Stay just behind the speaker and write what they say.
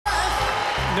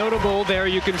Notable there,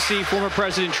 you can see former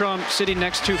President Trump sitting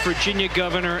next to Virginia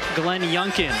Governor Glenn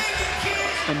Youngkin,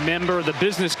 a member of the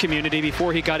business community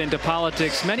before he got into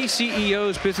politics. Many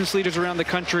CEOs, business leaders around the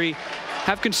country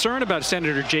have concern about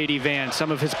Senator J.D. Vance, some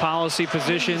of his policy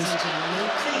positions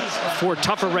for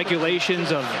tougher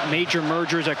regulations of major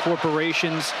mergers at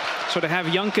corporations. So to have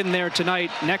Youngkin there tonight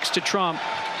next to Trump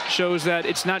shows that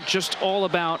it's not just all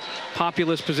about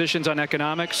populist positions on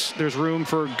economics. There's room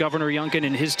for Governor Youngkin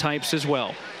and his types as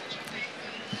well.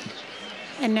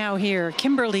 And now here,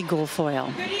 Kimberly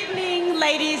Guilfoyle. Good evening,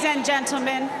 ladies and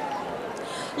gentlemen.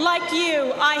 Like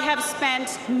you, I have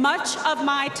spent much of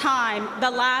my time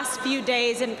the last few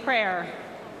days in prayer.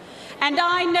 And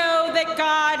I know that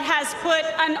God has put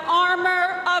an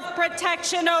armor of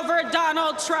protection over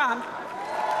Donald Trump.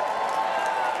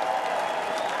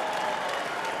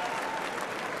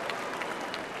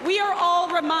 We are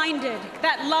all reminded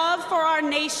that love for our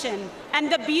nation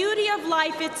and the beauty of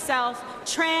life itself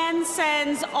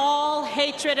transcends all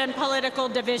hatred and political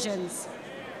divisions.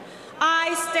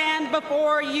 I stand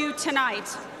before you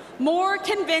tonight more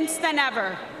convinced than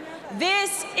ever.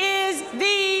 This is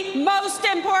the most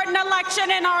important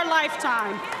election in our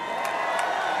lifetime.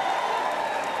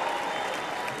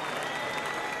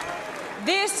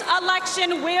 This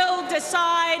election will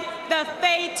decide the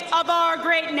fate of our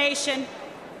great nation.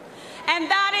 And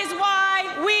that is why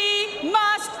we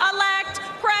must elect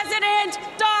President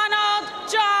Donald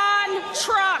John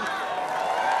Trump.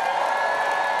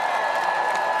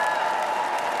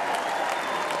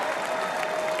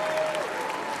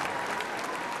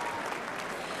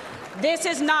 This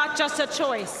is not just a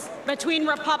choice between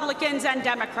Republicans and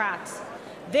Democrats.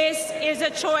 This is a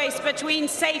choice between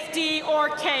safety or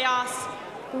chaos,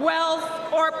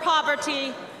 wealth or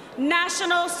poverty,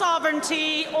 national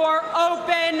sovereignty or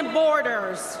open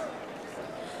borders.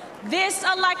 This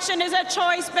election is a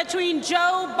choice between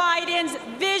Joe Biden's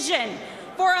vision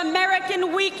for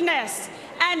American weakness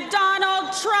and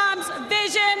Donald Trump's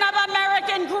vision of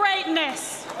American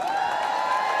greatness.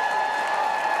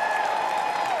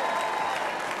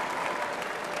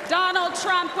 Donald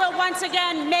Trump will once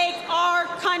again make our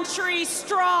country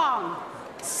strong,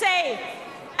 safe,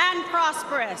 and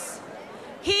prosperous.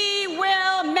 He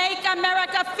will make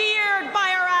America feared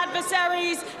by our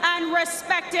adversaries and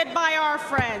respected by our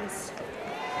friends.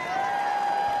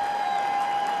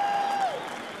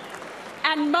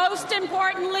 And most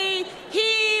importantly,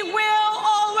 he will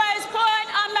always put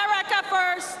America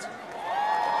first.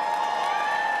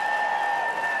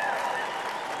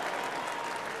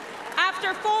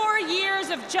 After 4 years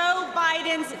of Joe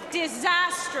Biden's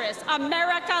disastrous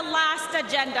America Last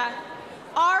agenda,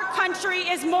 our country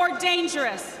is more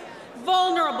dangerous,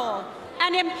 vulnerable,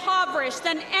 and impoverished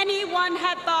than anyone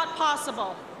had thought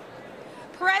possible.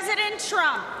 President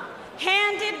Trump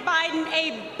handed Biden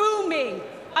a booming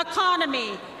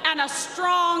economy and a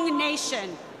strong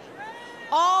nation.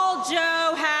 All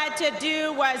Joe had to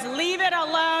do was leave it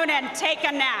alone and take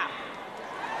a nap.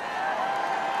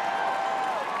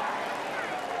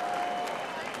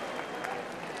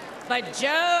 But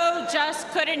Joe just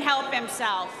couldn't help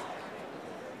himself.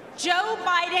 Joe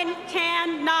Biden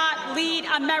cannot lead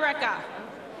America.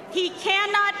 He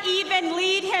cannot even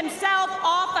lead himself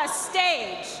off a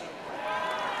stage.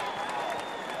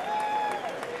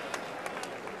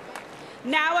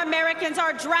 Now Americans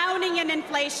are drowning in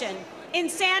inflation.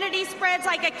 Insanity spreads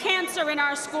like a cancer in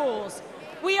our schools.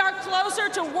 We are closer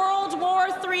to World War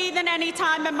III than any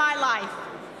time in my life.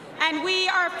 And we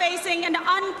are facing an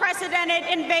unprecedented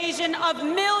invasion of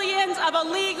millions of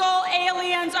illegal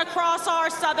aliens across our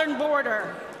southern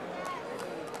border.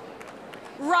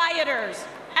 Rioters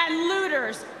and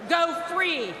looters go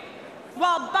free,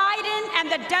 while Biden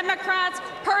and the Democrats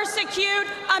persecute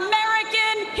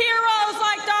American heroes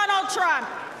like Donald Trump.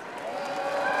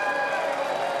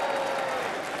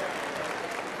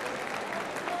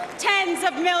 Tens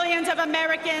of millions of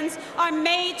Americans are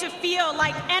made to feel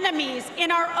like enemies in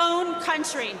our own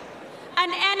country.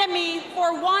 An enemy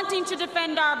for wanting to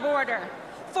defend our border,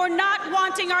 for not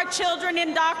wanting our children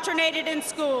indoctrinated in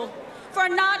school, for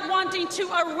not wanting to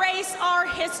erase our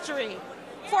history,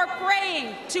 for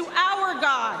praying to our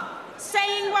God,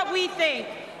 saying what we think,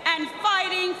 and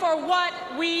fighting for what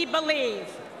we believe.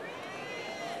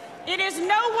 It is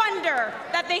no wonder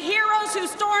that the heroes who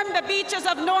stormed the beaches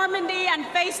of Normandy and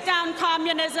faced down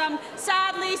communism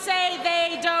sadly say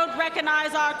they don't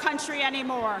recognize our country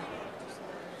anymore.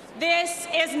 This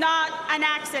is not an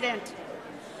accident.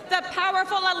 The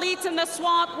powerful elites in the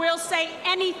swamp will say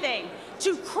anything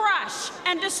to crush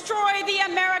and destroy the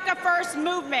America First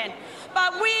movement.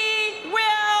 But we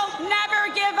will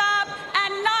never give up,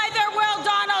 and neither will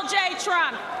Donald J.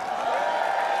 Trump.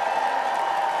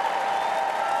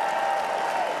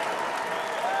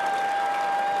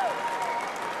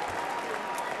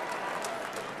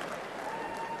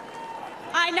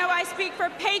 I know I speak for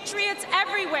patriots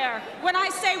everywhere when I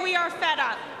say we are fed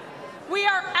up. We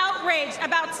are outraged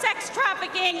about sex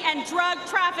trafficking and drug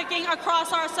trafficking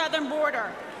across our southern border.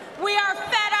 We are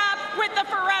fed up with the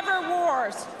forever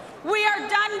wars. We are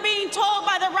done being told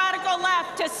by the radical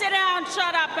left to sit down,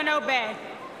 shut up, and obey.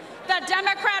 The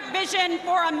Democrat vision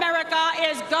for America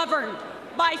is governed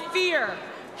by fear,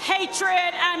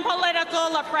 hatred, and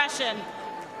political oppression.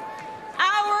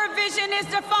 Our vision is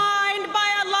defined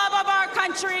by a love of our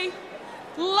country,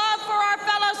 love for our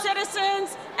fellow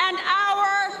citizens, and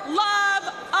our love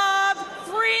of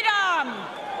freedom.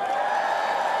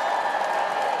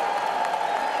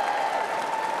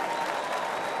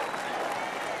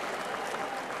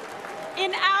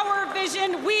 In our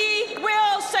vision, we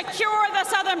will secure the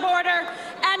southern border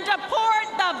and deport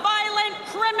the violent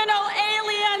criminal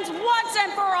aliens once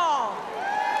and for all.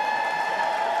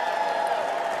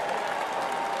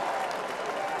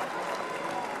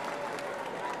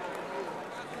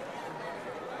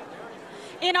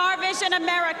 In our vision,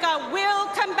 America will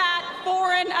combat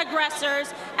foreign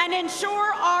aggressors and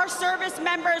ensure our service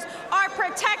members are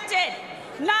protected,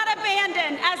 not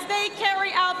abandoned, as they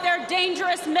carry out their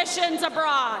dangerous missions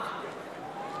abroad.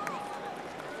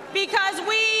 Because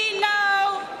we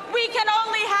know we can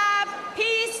only have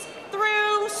peace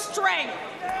through strength.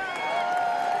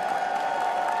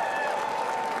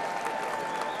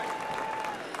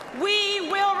 We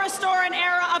will restore an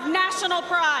era of national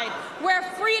pride where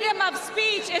freedom of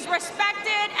speech is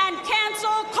respected and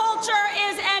cancel culture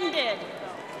is ended.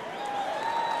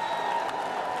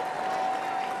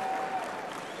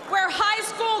 Where high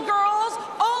school girls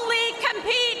only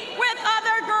compete with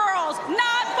other girls,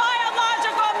 not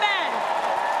biological men.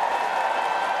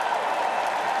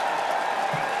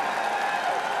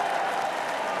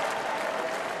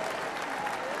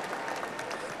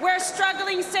 Where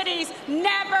struggling cities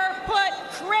never put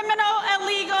criminal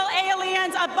illegal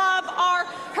aliens above our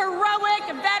heroic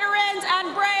veterans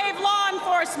and brave law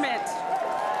enforcement.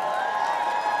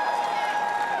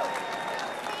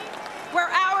 Where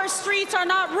our streets are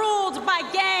not ruled by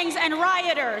gangs and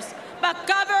rioters, but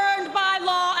governed by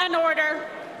law and order.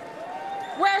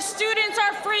 Where students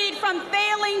are freed from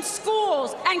failing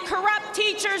schools and corrupt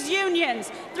teachers'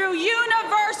 unions through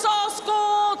universal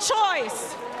school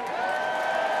choice.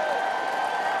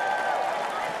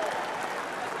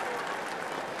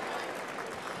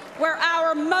 Where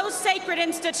our most sacred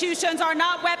institutions are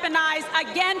not weaponized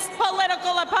against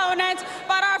political opponents,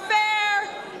 but are fair,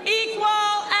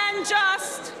 equal, and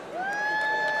just.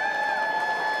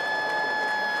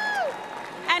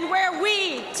 And where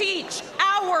we teach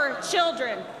our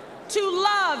children to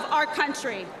love our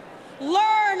country,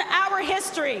 learn our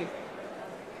history,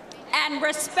 and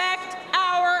respect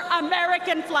our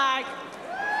American flag.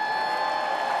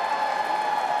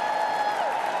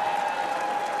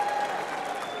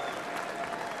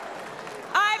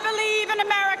 I believe in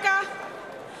America.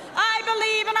 I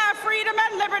believe in our freedom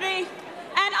and liberty.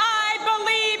 And I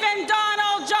believe in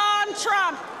Donald John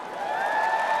Trump.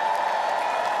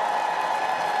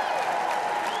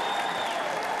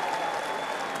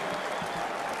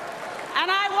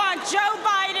 And I want Joe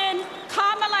Biden,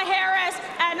 Kamala Harris,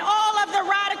 and all of the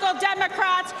radical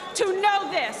Democrats to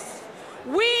know this.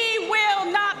 We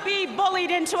will not be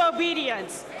bullied into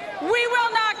obedience. We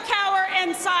will not cower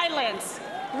in silence.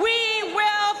 We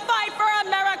will fight for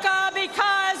America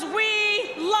because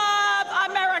we love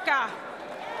America.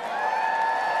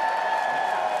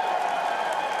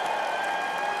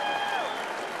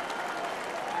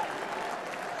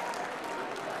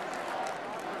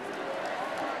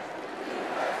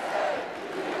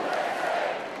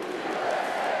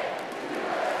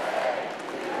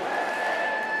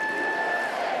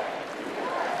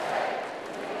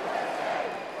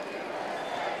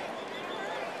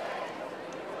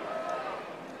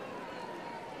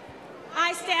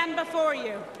 I stand before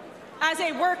you as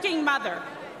a working mother,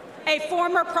 a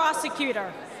former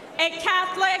prosecutor, a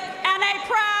Catholic, and a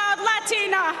proud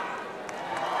Latina.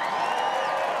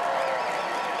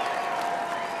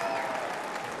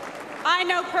 I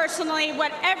know personally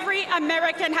what every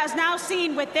American has now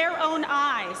seen with their own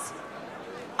eyes.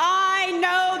 I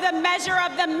know the measure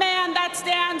of the man that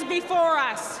stands before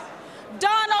us.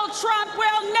 Donald Trump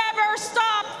will never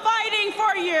stop fighting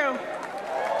for you.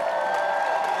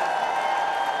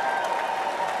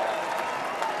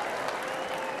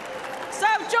 So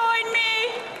join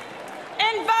me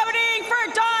in voting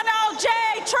for Donald J.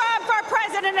 Trump for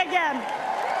president again.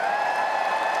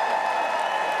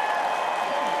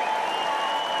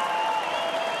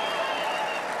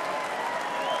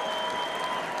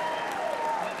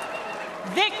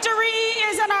 Victory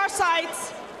is in our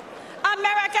sights.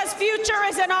 America's future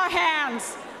is in our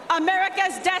hands.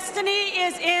 America's destiny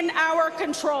is in our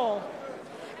control,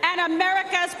 and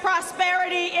America's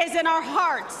prosperity is in our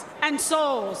hearts and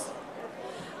souls.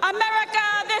 America,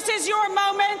 this is your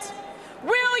moment.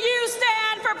 Will you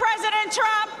stand for President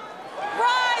Trump?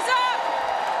 Rise up!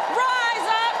 Rise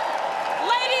up!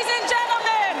 Ladies and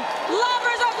gentlemen,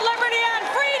 lovers of liberty and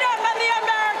freedom and the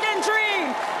American dream,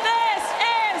 this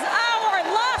is our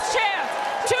last chance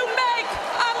to make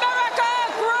America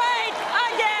great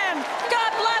again.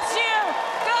 God bless you.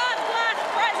 God bless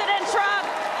President Trump,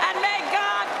 and may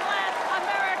God bless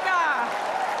America.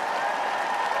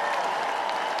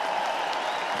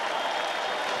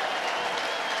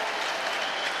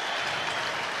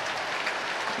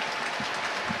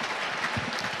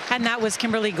 And that was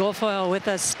Kimberly Guilfoyle with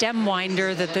a stem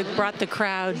winder that brought the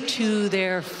crowd to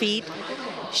their feet.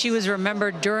 She was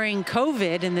remembered during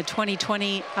COVID in the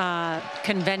 2020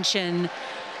 convention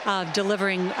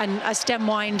delivering a stem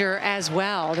winder as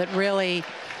well that really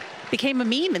became a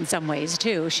meme in some ways,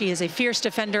 too. She is a fierce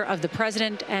defender of the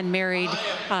president and married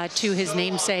to his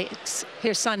namesake,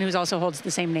 his son, who also holds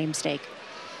the same namesake.